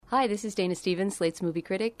Hi, this is Dana Stevens, Slate's movie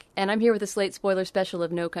critic, and I'm here with a Slate spoiler special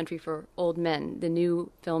of No Country for Old Men, the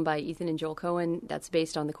new film by Ethan and Joel Coen that's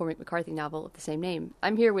based on the Cormac McCarthy novel of the same name.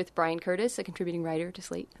 I'm here with Brian Curtis, a contributing writer to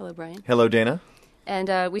Slate. Hello, Brian. Hello, Dana.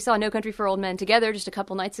 And we saw No Country for Old Men together just a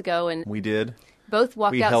couple nights ago, and we did. Both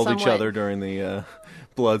walked out somewhat. We held each other during the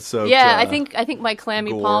blood-soaked. Yeah, I think my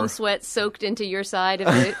clammy gore. palm sweat soaked into your side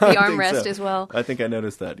of the armrest as well. I think I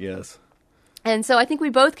noticed that. Yes. And so I think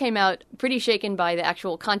we both came out pretty shaken by the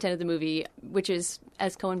actual content of the movie, which is,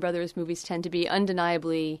 as Coen Brothers movies tend to be,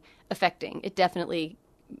 undeniably affecting. It definitely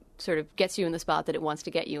sort of gets you in the spot that it wants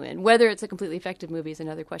to get you in. Whether it's a completely effective movie is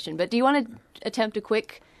another question. But do you want to attempt a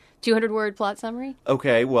quick 200-word plot summary?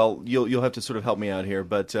 Okay, well, you'll have to sort of help me out here.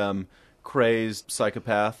 But crazed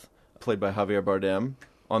psychopath, played by Javier Bardem,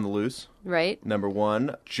 on the loose. Right. Number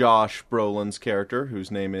one, Josh Brolin's character,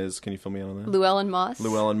 whose name is, can you fill me in on that? Llewellyn Moss.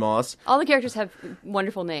 Llewellyn Moss. All the characters have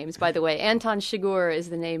wonderful names, by the way. Anton Chigurh is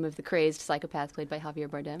the name of the crazed psychopath played by Javier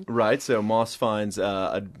Bardem. Right, so Moss finds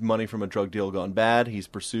money from a drug deal gone bad. He's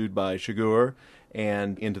pursued by Chigurh,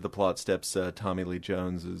 and into the plot steps Tommy Lee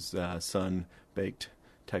Jones's sun-baked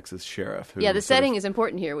Texas sheriff. Yeah, the setting is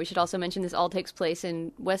important here. We should also mention this all takes place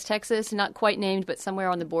in West Texas, not quite named, but somewhere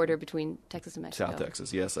on the border between Texas and Mexico. South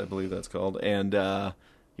Texas, yes, I believe that's called. And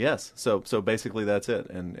yes, so basically that's it,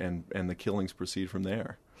 and the killings proceed from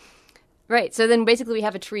there. Right. So then basically we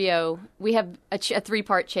have a trio. We have a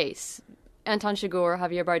three-part chase. Anton Chigurh,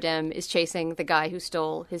 Javier Bardem, is chasing the guy who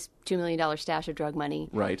stole his $2 million stash of drug money.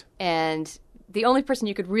 Right. And the only person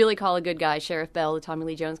you could really call a good guy, Sheriff Bell, the Tommy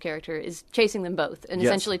Lee Jones character, is chasing them both and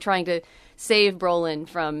essentially trying to save Brolin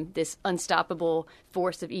from this unstoppable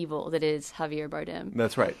force of evil that is Javier Bardem.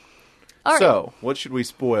 That's right. All so, right. What should we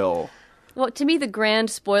spoil? Well, to me, the grand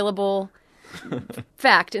spoilable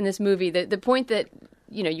fact in this movie, the point that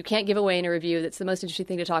you can't give away in a review, that's the most interesting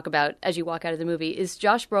thing to talk about as you walk out of the movie, is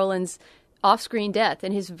Josh Brolin's off-screen death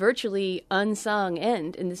and his virtually unsung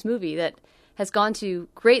end in this movie that has gone to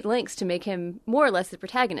great lengths to make him more or less the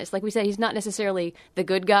protagonist. Like we said, he's not necessarily the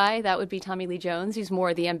good guy. That would be Tommy Lee Jones. He's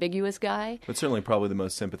more the ambiguous guy. But certainly probably the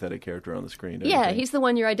most sympathetic character on the screen. Yeah, he's the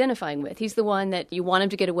one you're identifying with. He's the one that you want him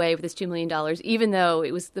to get away with his $2 million, even though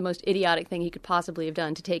it was the most idiotic thing he could possibly have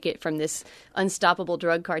done to take it from this unstoppable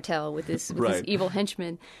drug cartel with this evil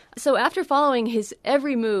henchman. So after following his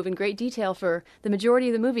every move in great detail for the majority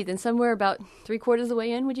of the movie, then somewhere about 3/4 of the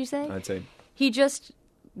way in, would you say? I'd say. He just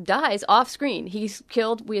dies off screen. He's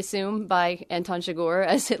killed, we assume, by Anton Chigurh,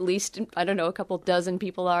 as at least, I don't know, a couple dozen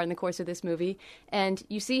people are in the course of this movie. And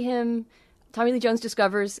you see him, Tommy Lee Jones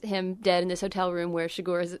discovers him dead in this hotel room where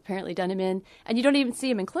Chigurh has apparently done him in. And you don't even see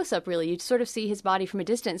him in close-up, really. You sort of see his body from a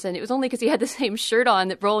distance. And it was only because he had the same shirt on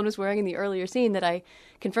that Brolin was wearing in the earlier scene that I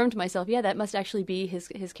confirmed to myself, yeah, that must actually be his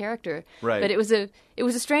character. Right. But it was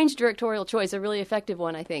a strange directorial choice, a really effective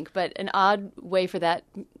one, I think, but an odd way for that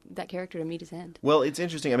character to meet his end. Well, it's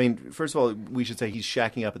interesting. I mean, first of all, we should say he's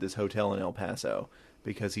shacking up at this hotel in El Paso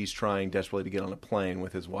because he's trying desperately to get on a plane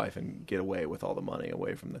with his wife and get away with all the money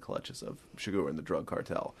away from the clutches of Chigurh and the drug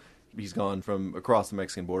cartel. He's gone from across the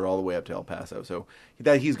Mexican border all the way up to El Paso. So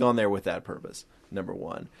he's gone there with that purpose, number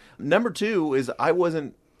one. Number two is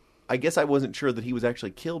I guess I wasn't sure that he was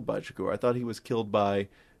actually killed by Chigurh. I thought he was killed by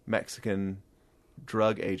Mexican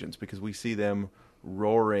drug agents because we see them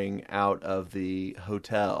roaring out of the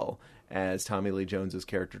hotel as Tommy Lee Jones's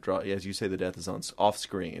character, as you say, the death is off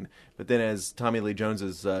screen. But then as Tommy Lee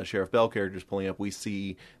Jones's Sheriff Bell character is pulling up, we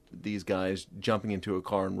see these guys jumping into a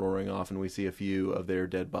car and roaring off, and we see a few of their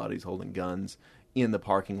dead bodies holding guns in the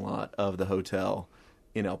parking lot of the hotel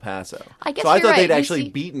in El Paso. I thought they'd actually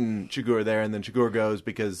beaten Chigurh there, and then Chigurh goes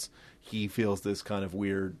because he feels this kind of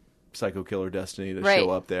weird psycho killer destiny to show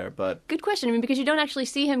up there. But good question. I mean, because you don't actually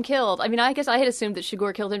see him killed. I mean, I guess I had assumed that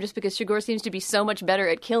Chigurh killed him just because Chigurh seems to be so much better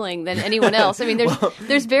at killing than anyone else. I mean,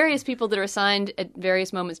 there's various people that are assigned at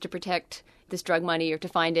various moments to protect this drug money or to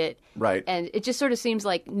find it. Right. And it just sort of seems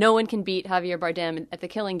like no one can beat Javier Bardem at the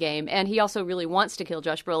killing game. And he also really wants to kill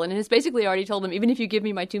Josh Brolin and has basically already told him, even if you give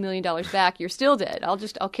me my $2 million back, you're still dead. I'll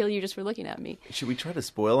kill you just for looking at me. Should we try to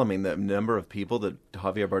spoil, the number of people that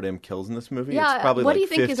Javier Bardem kills in this movie? Yeah. It's probably what do you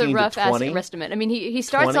think is a rough estimate? I mean, he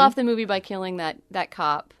starts 20? off the movie by killing that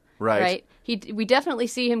cop. Right. We definitely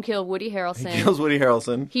see him kill Woody Harrelson. He kills Woody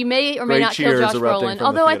Harrelson. He may or may not kill Josh Brolin.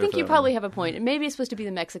 Although I think you film. probably have a point. Maybe it's supposed to be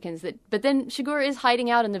the Mexicans but then Chigurh is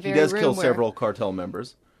hiding out in the very room. He does kill several cartel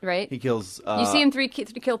members. Right. He kills. You see him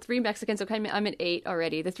kill 3 Mexicans. Okay, I'm at 8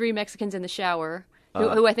 already. The 3 Mexicans in the shower,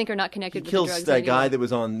 who I think are not connected with the drugs. He kills that guy that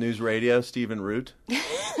was on news radio, Stephen Root.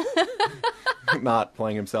 Not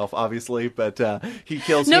playing himself, obviously, but he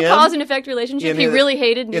kills him. No cause and effect relationship. He really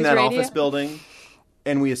hated news radio. In that office building.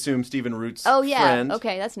 And we assume Stephen Root's Oh, yeah. friend.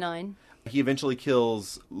 Okay, that's 9. He eventually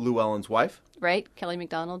kills Llewellyn's wife. Right? Kelly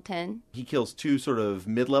MacDonald, 10. He kills 2 sort of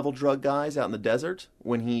mid-level drug guys out in the desert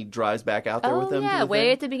when he drives back out there with them. Oh, yeah, way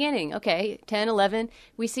thing. at the beginning. Okay, 10, 11.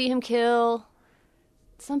 We see him kill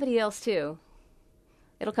somebody else, too.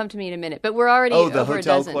 It'll come to me in a minute. But we're already Oh, the over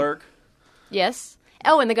hotel a dozen. clerk? Yes.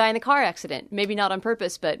 Oh, and the guy in the car accident. Maybe not on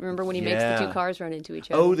purpose, but remember when he makes the Yeah. 2 cars run into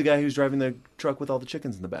each other? Oh, the guy who's driving the truck with all the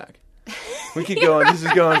chickens in the back. We keep going. This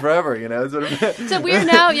is going forever, you know. Sort of. So we're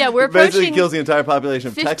now, we're Basically approaching kills the entire population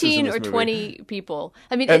of Texas 15 in this or movie. 20 people.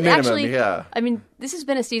 I mean, At it minimum, actually, yeah. I mean, this has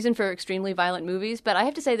been a season for extremely violent movies, but I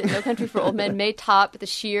have to say that No Country for Old Men may top the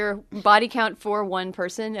sheer body count for one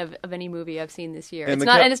person of any movie I've seen this year. And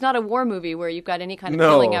It's not a war movie where you've got any kind of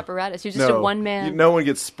killing apparatus. You're just a one-man. No one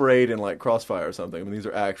gets sprayed in like Crossfire or something. I mean, these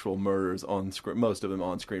are actual murders on screen. Most of them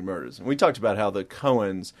on-screen murders. And we talked about how the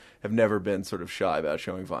Coens have never been sort of shy about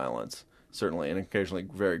showing violence. Certainly, and occasionally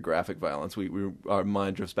very graphic violence. Our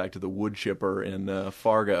mind drifts back to the wood chipper in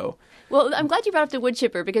Fargo. Well, I'm glad you brought up the wood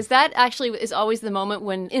chipper because that actually is always the moment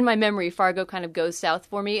when, in my memory, Fargo kind of goes south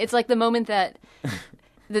for me. It's like the moment that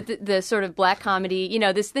the sort of black comedy, you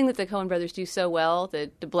know, this thing that the Coen brothers do so well, the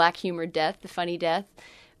black humor death, the funny death.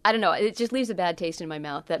 I don't know. It just leaves a bad taste in my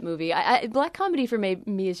mouth, that movie. Black comedy for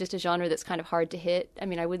me is just a genre that's kind of hard to hit. I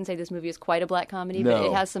mean, I wouldn't say this movie is quite a black comedy, but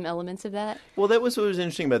it has some elements of that. Well, that was what was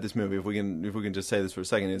interesting about this movie, if we can just say this for a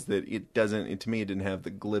second, is that to me, it didn't have the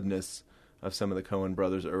glibness of some of the Coen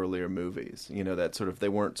brothers' earlier movies. You know, that sort of, they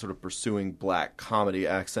weren't sort of pursuing black comedy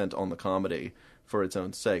accent on the comedy for its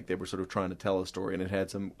own sake. They were sort of trying to tell a story, and it had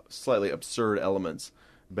some slightly absurd elements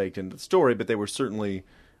baked into the story, but they were certainly,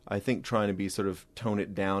 I think, trying to be sort of tone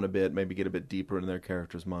it down a bit, maybe get a bit deeper in their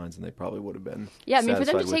characters' minds than they probably would have been. Yeah, I mean, for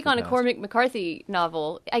them to take on a past. Cormac McCarthy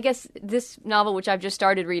novel, I guess this novel, which I've just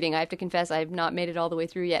started reading, I have to confess I have not made it all the way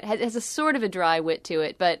through yet, has a sort of a dry wit to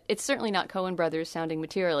it, but it's certainly not Coen Brothers sounding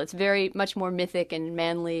material. It's very much more mythic and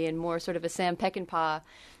manly and more sort of a Sam Peckinpah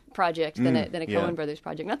project than a Coen Brothers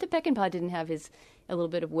project. Not that Peckinpah didn't have a little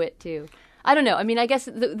bit of wit too. I don't know. I mean, I guess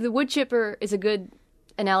the wood chipper is a good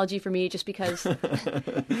analogy for me just because this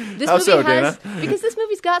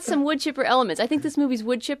movie's got some wood chipper elements. I think this movie's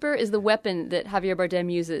wood chipper is the weapon that Javier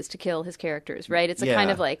Bardem uses to kill his characters, right? It's a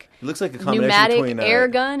kind of like it looks like a combination pneumatic between air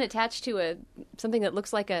gun attached to something that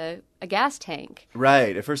looks like a gas tank.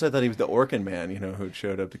 Right. At first I thought he was the Orkin man, you know, who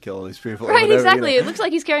showed up to kill all these people. Right, whatever, exactly. You know. It looks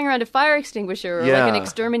like he's carrying around a fire extinguisher or like an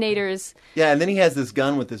exterminator's. Yeah, and then he has this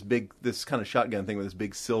gun with this kind of shotgun thing with this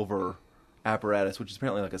big silver apparatus, which is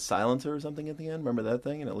apparently like a silencer or something at the end. Remember that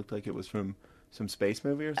thing? And it looked like it was from some space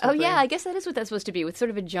movie or something. Oh yeah, I guess that is what that's supposed to be, with sort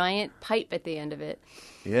of a giant pipe at the end of it.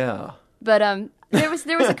 Yeah. But there was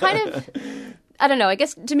a kind of, I don't know, I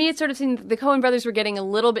guess to me it sort of seemed the Coen brothers were getting a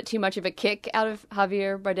little bit too much of a kick out of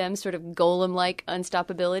Javier Bardem's sort of golem-like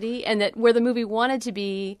unstoppability, and that where the movie wanted to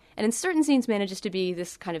be, and in certain scenes manages to be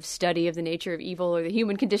this kind of study of the nature of evil or the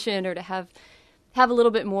human condition, or to have a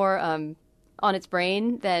little bit more on its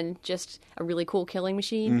brain than just a really cool killing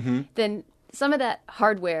machine, then some of that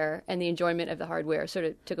hardware and the enjoyment of the hardware sort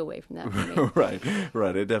of took away from that for me. Right.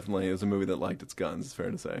 It definitely is a movie that liked its guns, it's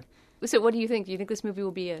fair to say. So what do you think? Do you think this movie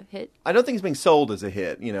will be a hit? I don't think it's being sold as a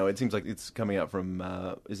hit. You know, it seems like it's coming out from,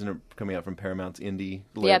 isn't it coming out from Paramount's indie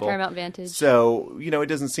label? Yeah, Paramount Vantage. So, you know,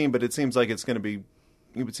 it seems like it's going to be,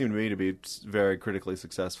 it would seem to me to be very critically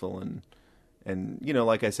successful and, you know,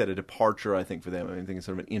 like I said, a departure, I think, for them. I mean, I think it's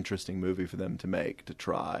sort of an interesting movie for them to make, to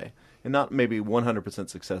try. And not maybe 100%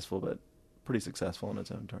 successful, but pretty successful in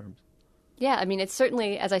its own terms. Yeah, I mean, it's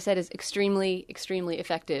certainly, as I said, is extremely, extremely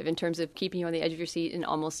effective in terms of keeping you on the edge of your seat and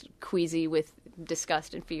almost queasy with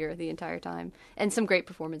disgust and fear the entire time. And some great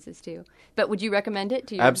performances, too. But would you recommend it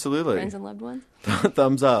to your friends and loved ones?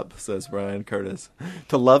 Thumbs up, says Brian Curtis.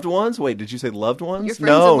 To loved ones? Wait, did you say loved ones? Your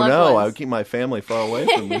friends and loved ones. I would keep my family far away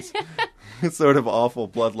from this. It's sort of awful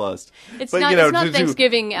bloodlust. It's not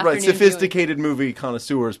Thanksgiving afternoon. Right, sophisticated movie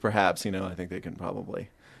connoisseurs, perhaps, you know, I think they can probably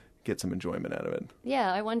get some enjoyment out of it.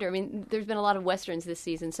 Yeah, I wonder. I mean, there's been a lot of Westerns this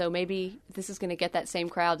season, so maybe this is going to get that same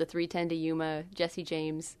crowd, the 3:10 to Yuma, Jesse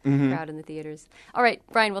James crowd in the theaters. All right,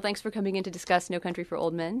 Brian, well, thanks for coming in to discuss No Country for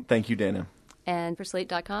Old Men. Thank you, Dana. And for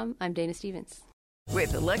Slate.com, I'm Dana Stevens.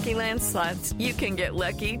 With the Lucky Land Slots, you can get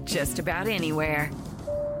lucky just about anywhere.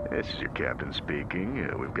 This is your captain speaking.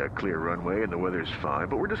 We've got clear runway and the weather's fine,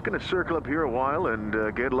 but we're just going to circle up here a while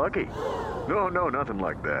and get lucky. No, nothing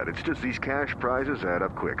like that. It's just these cash prizes add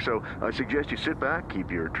up quick. So I suggest you sit back,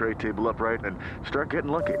 keep your tray table upright, and start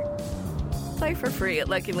getting lucky. Play for free at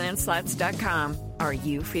LuckyLandSlots.com. Are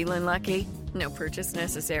you feeling lucky? No purchase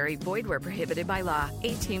necessary. Void where prohibited by law.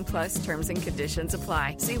 18+ terms and conditions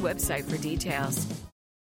apply. See website for details.